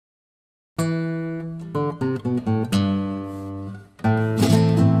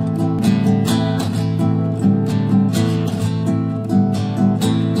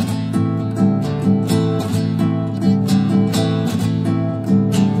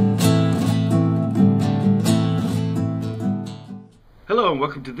Hello and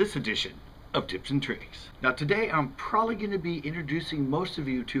welcome to this edition of Tips and Tricks. Now today I'm probably going to be introducing most of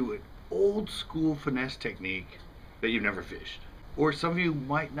you to an old school finesse technique that you've never fished. Or some of you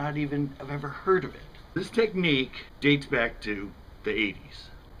might not even have ever heard of it. This technique dates back to the 80s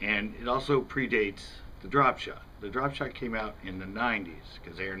and it also predates the drop shot. The drop shot came out in the 90s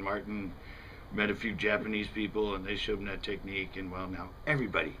because Aaron Martin met a few Japanese people and they showed him that technique, and well, now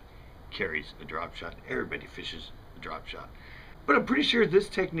everybody carries a drop shot. Everybody fishes a drop shot. But I'm pretty sure this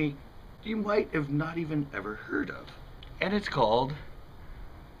technique you might have not even ever heard of. And it's called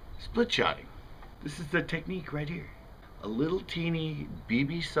split shotting. This is the technique right here. A little teeny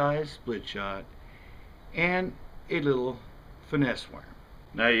BB size split shot and a little finesse worm.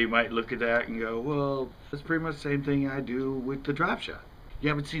 Now you might look at that and go, well, that's pretty much the same thing I do with the drop shot.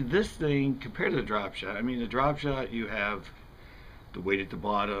 Yeah, but see, this thing compared to the drop shot, I mean, the drop shot, you have the weight at the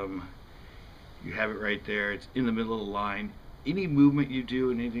bottom, you have it right there, it's in the middle of the line. Any movement you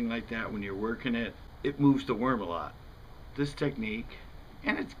do and anything like that when you're working it, it moves the worm a lot. This technique,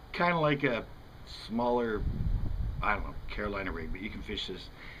 and it's kind of like a smaller, I don't know, Carolina rig, but you can fish this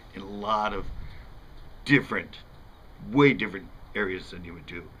in a lot of different, way different areas than you would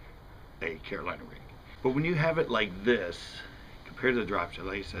do a Carolina rig. But when you have it like this, compared to the drop shot,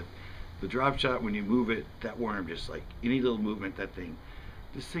 like I said, the drop shot, when you move it, that worm just like any little movement,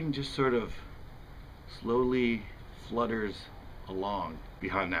 this thing just sort of slowly flutters along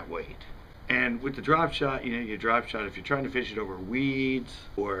behind that weight. And with the drop shot, you know, your drop shot, if you're trying to fish it over weeds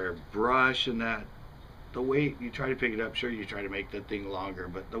or brush and that, the weight, you try to pick it up, sure, you try to make that thing longer,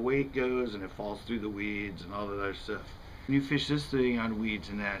 but the weight goes and it falls through the weeds and all that other stuff. When you fish this thing on weeds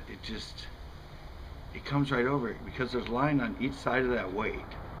and that, it comes right over it because there's line on each side of that weight.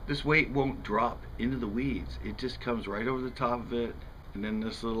 This weight won't drop into the weeds. It just comes right over the top of it. And then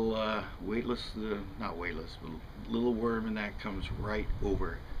this little not weightless, but little worm and that comes right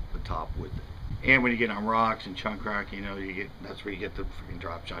over the top with it. And when you get on rocks and chunk rock, you know, that's where you get the freaking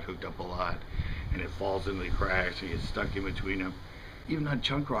drop shot hooked up a lot, and it falls into the cracks and you get stuck in between them. Even on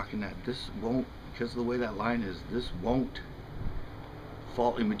chunk rock and that, this won't, because of the way that line is, this won't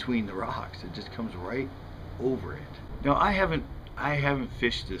fall in between the rocks. It just comes right over it. Now I haven't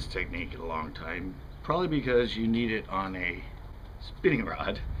fished this technique in a long time, probably because you need it on a spinning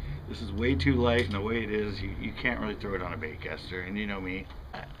rod. This is way too light, and the way it is, you can't really throw it on a bait caster. And you know me,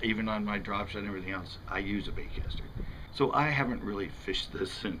 even on my drop shot and everything else, I use a bait caster. So I haven't really fished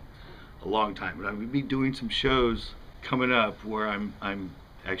this in a long time, but I will be doing some shows coming up where I'm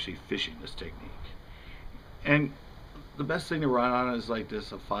actually fishing this technique. And the best thing to run on is like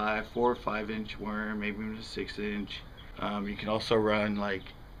this, a 4 or 5 inch worm, maybe even a 6 inch. You can also run like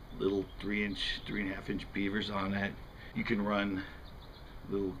little 3-inch, 3.5 inch beavers on it. You can run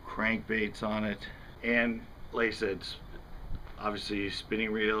little crankbaits on it, and like I said, obviously spinning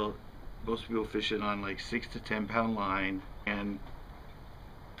reel. Most people fish it on like 6 to 10 pound line, and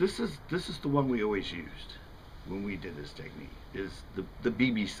this is the one we always used when we did this technique, is the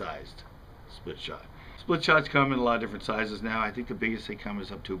BB sized split shot. Split shots come in a lot of different sizes now. I think the biggest they come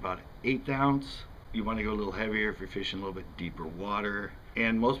is up to about 1/8 ounce. You want to go a little heavier if you're fishing a little bit deeper water,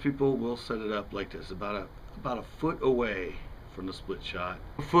 and most people will set it up like this, about a foot away from the split shot.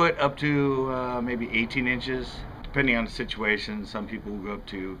 A foot up to maybe 18 inches, depending on the situation. Some people will go up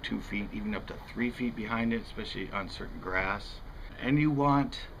to 2 feet, even up to 3 feet behind it, especially on certain grass. And you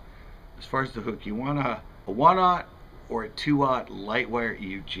want, as far as the hook, you want a 1/0 or a 2/0 light wire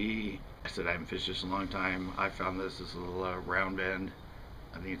EUG. I said I haven't fished this in a long time. I found this little round bend.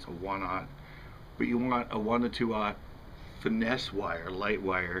 I think it's a 1/0. But you want a 1 to 2/0 finesse wire, light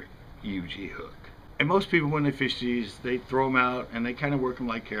wire EUG hook. And most people, when they fish these, they throw them out and they kind of work them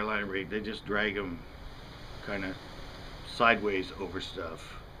like Carolina rig. They just drag them kind of sideways over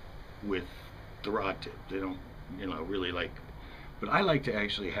stuff with the rod tip. They don't, you know, really like, but I like to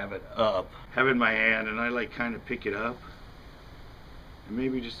actually have it up, have it in my hand, and I like kind of pick it up and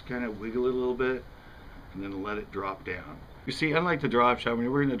maybe just kind of wiggle it a little bit and then let it drop down. You see, unlike the drop shot, when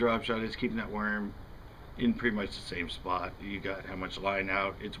you're working the drop shot, it's keeping that worm in pretty much the same spot. You got how much line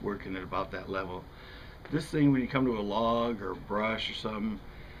out, it's working at about that level. This thing, when you come to a log or a brush or something,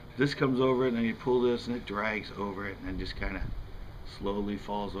 this comes over it and then you pull this and it drags over it and then just kind of slowly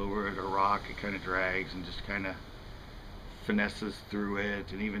falls over it. A rock, it kind of drags and just kind of finesses through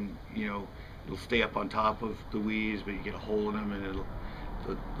it, and even, you know, it'll stay up on top of the weeds, but you get a hole in them and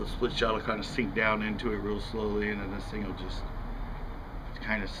the split shot will kind of sink down into it real slowly, and then this thing will just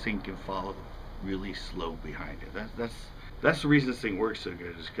kind of sink and follow really slow behind it. That's the reason this thing works so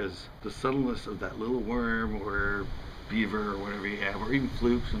good, is because the subtleness of that little worm or beaver or whatever you have, or even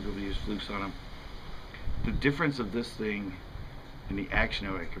flukes, some people use flukes on them. The difference of this thing and the action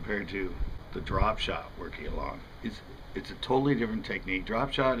of it compared to the drop shot working along. It's a totally different technique.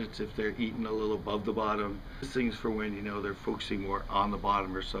 Drop shot, it's if they're eating a little above the bottom. This thing's for when, you know, they're focusing more on the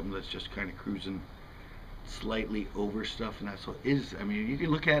bottom or something that's just kind of cruising slightly over stuff, and that's what it is. I mean, you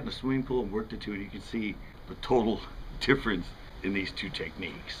can look at it in a swimming pool and work the two, and you can see the total difference in these two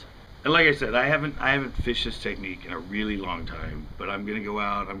techniques. And like I said, I haven't fished this technique in a really long time, but I'm gonna go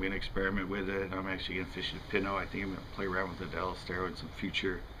out, I'm gonna experiment with it. I'm actually gonna fish a pinot. I think I'm gonna play around with the Delastero in some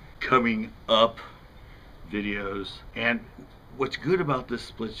future coming up videos. And what's good about this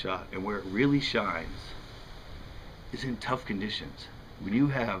split shot and where it really shines is in tough conditions. When you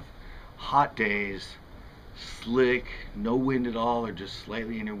have hot days, slick, no wind at all, or just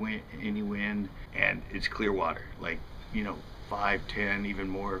slightly any wind, and it's clear water, like, you know, 5, 10, even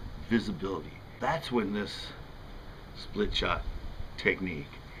more visibility. That's when this split shot technique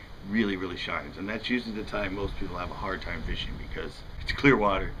really shines, and that's usually the time most people have a hard time fishing, because it's clear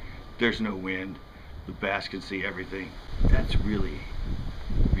water, there's no wind, the bass can see everything. That's really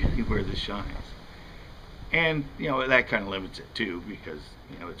where this shines. And, you know, that kind of limits it too, because,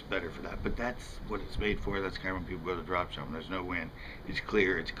 you know, it's better for that. But that's what it's made for. That's kind of when people go to drop shot when there's no wind. It's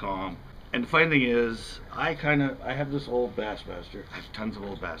clear, it's calm. And the funny thing is, I have this old Bassmaster. I have tons of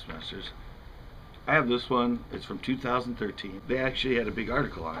old Bassmasters. I have this one. It's from 2013. They actually had a big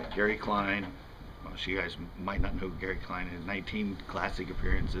article on it. Gary Klein. Most of you guys might not know who Gary Klein is. 19 classic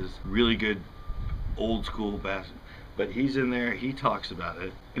appearances. Really good old school bass. But he's in there, he talks about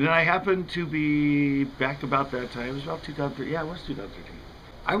it. And then I happened to be back about that time. It was about 2013. Yeah, it was 2013.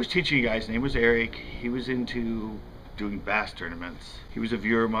 I was teaching a guy, his name was Eric. He was into doing bass tournaments. He was a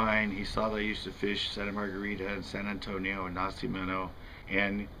viewer of mine. He saw that I used to fish Santa Margarita and San Antonio and Nacimiento.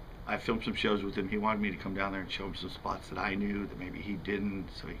 And I filmed some shows with him. He wanted me to come down there and show him some spots that I knew that maybe he didn't,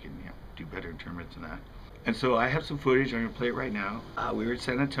 so he can, you know, do better in tournaments and that. And so I have some footage. I'm gonna play it right now. We were at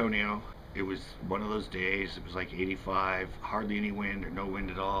San Antonio. It was one of those days, it was like 85, hardly any wind or no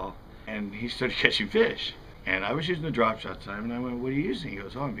wind at all. And he started catching fish. And I was using the drop shot time, and I went, what are you using? He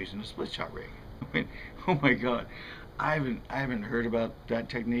goes, oh, I'm using a split shot rig. I went, oh my God, I haven't heard about that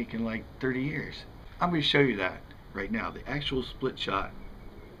technique in like 30 years. I'm gonna show you that right now, the actual split shot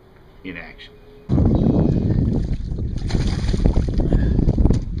in action.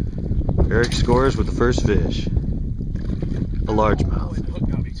 Eric scores with the first fish, a largemouth.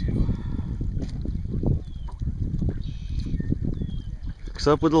 Hooks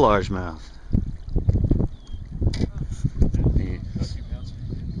up with a largemouth.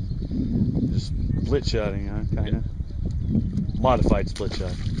 Just split shotting, huh? Kind of modified split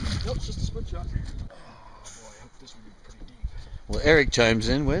shot. Nope, it's just a split shot. Oh boy, I hope this will be pretty deep. Well, Eric chimes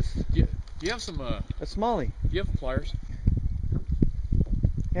in with. Do you have some? A smallie. Do you have pliers?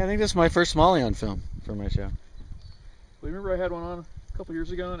 Yeah, I think this is my first smallie on film for my show. Well, you remember I had one on a couple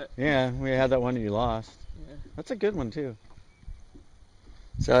years ago, and it. Yeah, we had that one you lost. Yeah. That's a good one too.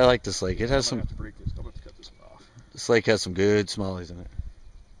 So I like this lake. It has I some. have to break this. I'm going to cut this one off. This lake has some good smallies in it.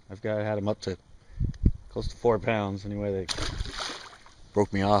 Had them up to close to 4 pounds. Anyway, they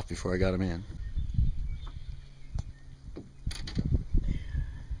broke me off before I got them in.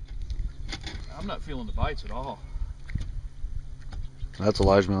 I'm not feeling the bites at all. That's a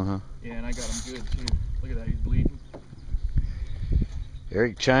largemouth, huh? Yeah, and I got him good too. Look at that, he's bleeding.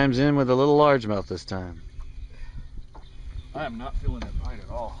 Eric chimes in with a little largemouth this time. I am not feeling that bite at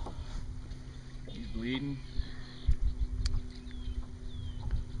all. He's bleeding.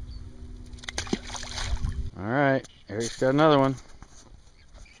 All right, Eric's got another one.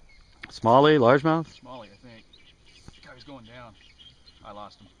 Smallie, largemouth? Smallie, I think. The guy was going down. I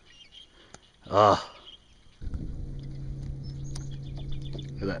lost him. Ah.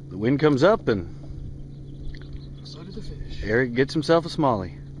 Look at that. The wind comes up and So did the fish. Eric gets himself a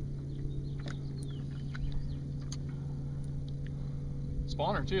smallie.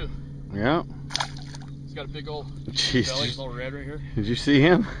 Spawner too. Yeah. He's got a big old Jeez. belly, a little red right here. Did you see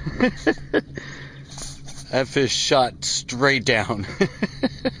him? That fish shot straight down.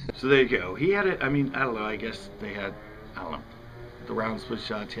 So there you go. He had it, I mean, I don't know, I guess they had, I don't know, the round split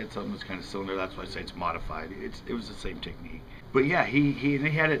shots. He had something that's kind of cylinder. That's why I say it's modified. It was the same technique. But yeah, he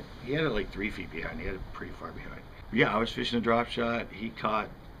had it like 3 feet behind. He had it pretty far behind. Yeah, I was fishing a drop shot. He caught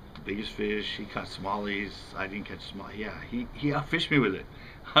the biggest fish. He caught smallies. I didn't catch smallies. Yeah, he outfished me with it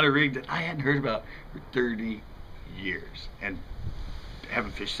on a rig that I hadn't heard about for 30 years and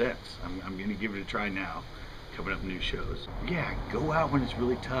haven't fished since. I'm gonna give it a try now. Coming up new shows. Yeah, go out when it's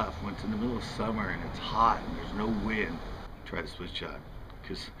really tough, when it's in the middle of summer and it's hot and there's no wind. Try the split shot,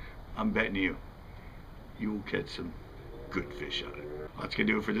 because I'm betting you will catch some good fish on it. Well, that's gonna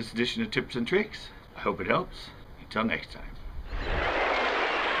do it for this edition of Tips and Tricks. I hope it helps. Until next time.